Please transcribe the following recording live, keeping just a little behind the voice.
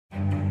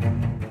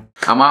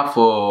I'm up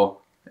for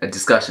a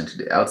discussion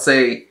today. I would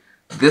say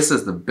this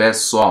is the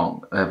best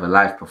song of a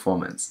live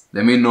performance.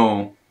 Let me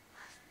know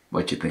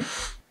what you think.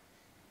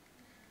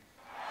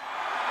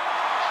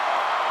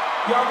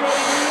 Y'all ready to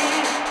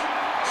leave?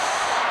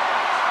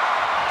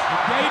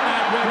 They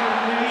not ready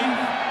to leave.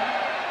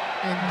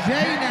 And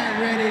Jay not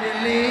ready to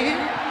leave.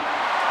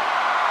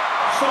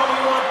 There's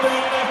only one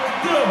thing left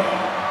to do.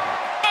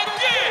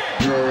 Again!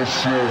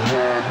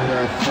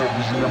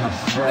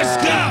 Let's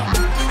go!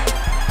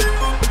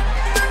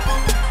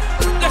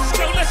 Let's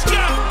go, let's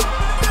go!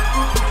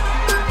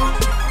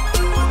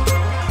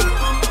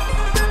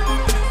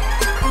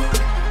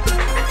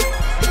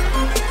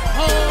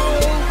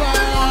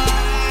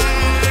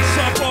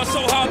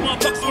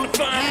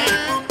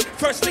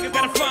 First nigga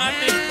gotta find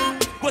me.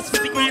 What's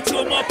 50 grand to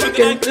a motherfucker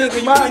like this?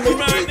 You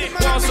ride me.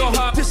 Fall so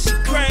hard, this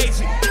shit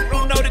crazy.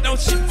 Don't know that no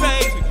shit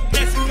phase me.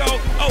 Let's go.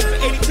 Oh, for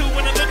 82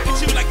 when I look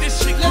at you like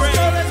this shit crazy.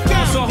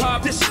 Fall so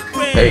hard, this shit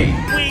crazy.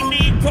 We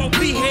need pro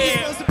be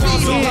here. Fall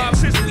so hard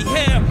since we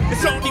here.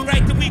 It's only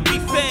right that we be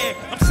fair.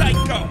 I'm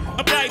psycho.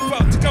 I'm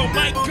lipo to go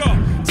Michael.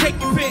 Take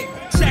your pick.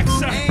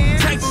 Jackson.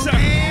 Tyson.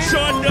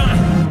 Sean Dunn.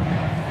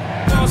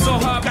 Fall so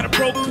hard, got a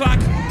broke clock.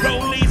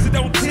 Rollies that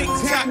don't tick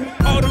tock.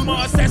 All the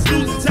Mars that's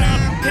losing time.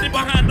 Hidden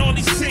behind all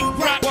these sick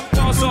rock.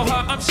 Fall so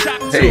hard, I'm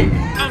shocked too.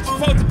 I'm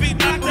supposed to be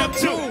locked up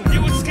too.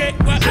 You escape,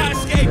 but I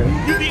escape.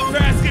 You need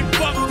grass, get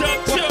fucked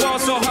up too. Fall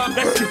so hard,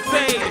 that's your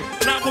fade.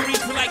 And I'm gonna reach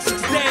for like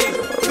 6 days.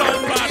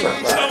 Cold body,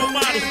 slow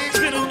model.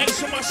 Spin an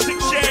ace on my 6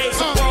 shades.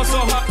 Fall so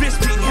hard, bitch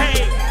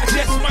behave. I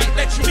just might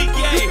let you meet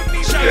gay.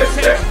 Shout out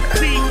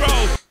to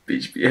T-Roll.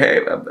 Bitch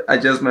behave. I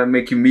just might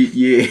make you meet,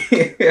 yeah.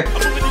 I'm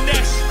moving the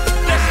next.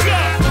 Let's go.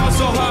 Fall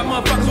so hard,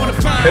 motherfuckers wanna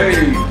find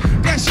me.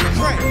 That shit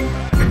great.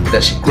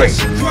 That shit great.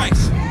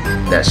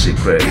 That shit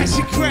great. That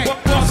shit great.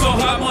 Fall so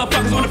hard,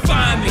 motherfuckers wanna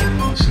find me.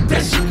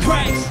 That shit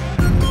great.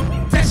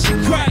 That shit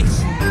great.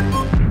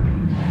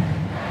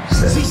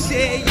 She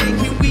said, yeah,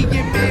 can we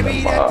get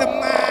married at the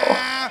mall?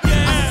 I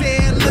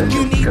said, look,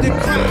 you need the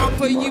crown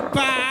for you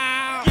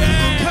bow.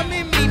 Come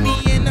and meet me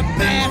in the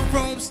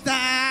bathroom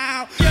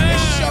style. And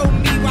show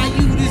me why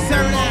you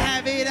deserve to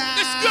have it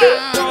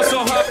all. Fall so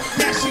hard.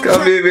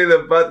 Come meet me in the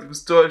bathroom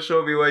store,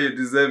 show me why you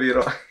deserve it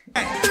all.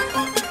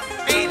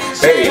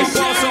 Hey,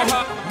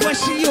 what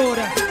she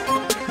order?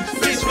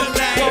 Fish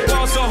fillet.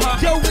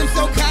 Yo, we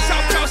so cold. So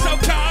cold, so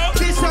cold.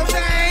 This so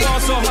thing.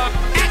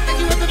 Act like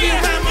you ever been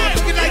around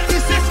motherfucker like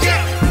this. Let's go.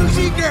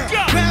 Bougie girl.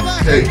 Grab her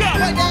head.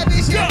 What that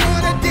bitch get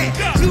on a dick.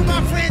 To my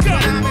friends when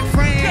I'm in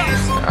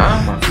France.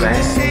 I'm a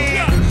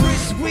fan.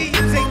 Chris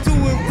Williams ain't do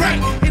it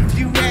right if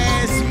you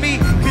ask me.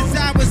 Cause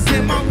I was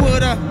in my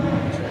water.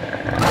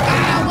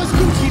 I was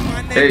Gucci,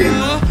 my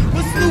nigga.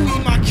 Was Louis,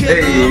 my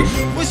killer.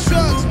 Was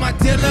drugs, my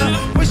dealer.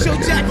 Was your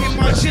jacket,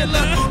 my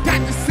chiller.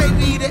 Got to say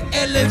we the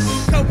illest.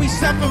 Cause we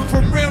suffer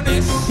from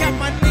realness. Got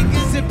my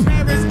niggas in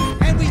Paris.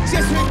 And we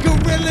just went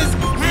gorillas.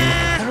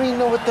 I don't even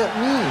know what that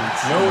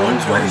means. No one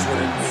knows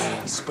what it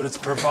means, but it's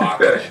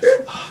provocative.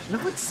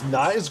 No, it's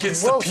not. It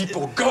gets the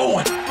people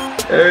going.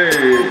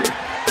 Hey.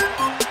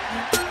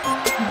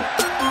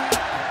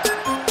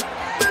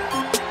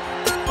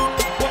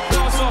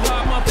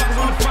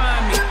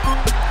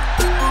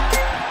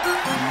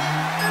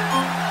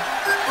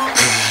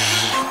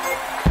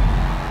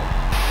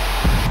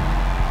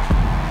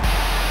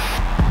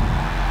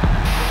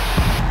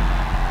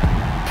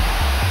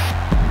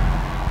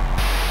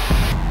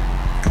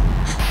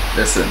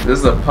 Listen, this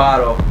is a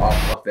part of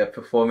that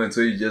performance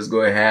where you just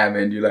go ham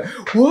and you're like,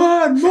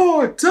 one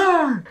more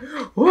time,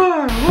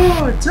 one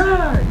more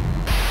time.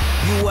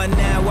 You are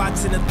now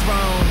watching the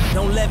throne.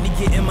 Don't let me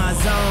get in my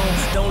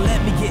zone. Don't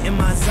let me get in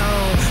my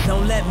zone.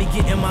 Don't let me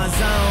get in my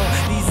zone.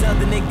 These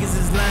other niggas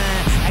is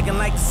lying, acting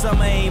like the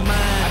summer ain't mine.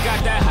 I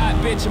got that hot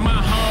bitch in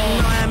my home.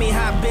 You know how many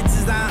hot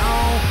bitches I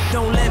own?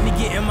 Don't let me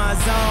get in my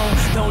zone.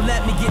 Don't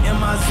let me get in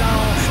my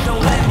zone.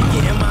 Don't let me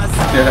get in my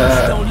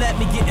zone. Don't let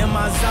me get in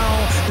my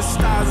zone. The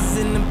stars is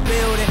in the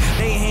building.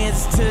 They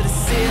hands to the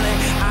ceiling.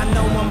 I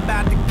know I'm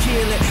about to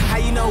kill it. How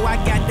you know I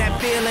got that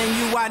feeling?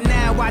 You are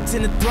now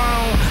watching the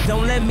throne.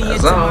 Don't let me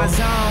into my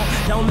zone.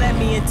 Don't let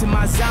me into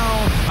my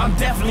zone. I'm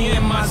definitely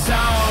in my zone.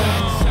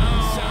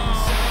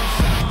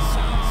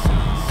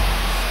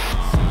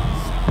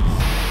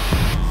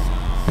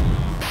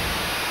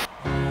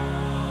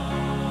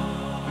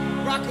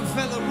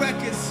 Rockefeller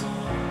Records.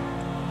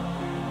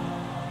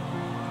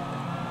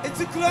 It's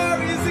a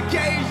glorious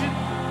occasion.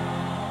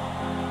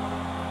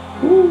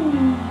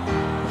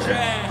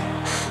 Yeah.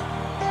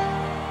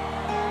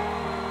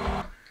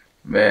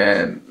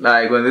 Man,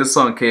 like when this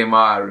song came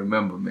out, I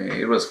remember, man,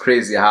 it was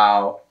crazy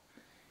how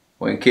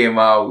when it came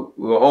out,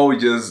 we were all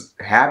just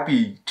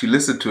happy to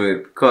listen to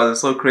it because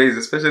it's so crazy,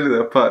 especially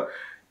the part,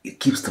 it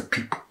keeps the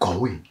people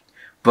going.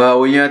 But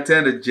when you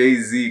attend a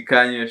Jay-Z,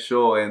 Kanye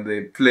show and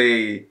they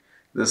play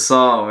the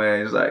song,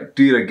 man, it's like,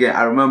 do it again.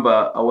 I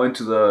remember I went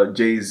to the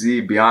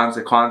Jay-Z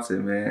Beyonce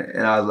concert, man,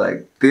 and I was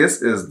like,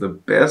 this is the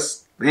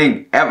best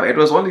thing ever. It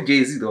was only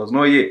Jay-Z, there was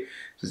no Ye.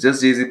 It's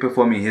just Jay-Z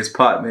performing his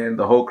part, man.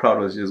 The whole crowd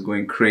was just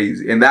going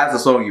crazy. And that's the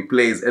song he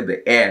plays at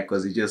the end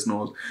because he just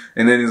knows.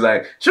 And then he's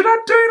like, should I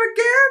do it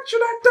again?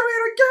 Should I do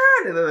it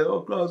again? And then the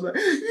whole crowd was like,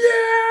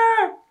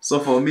 yeah. So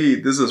for me,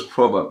 this is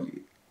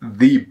probably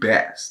the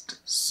best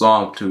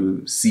song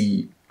to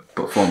see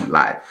performed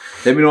live.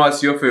 Let me know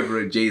what's your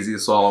favorite Jay-Z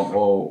song,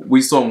 or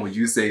which song would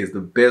you say is the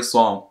best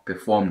song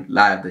performed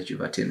live that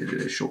you've attended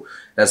at a show.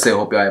 That's it. I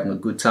hope you're having a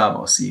good time.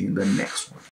 I'll see you in the next one.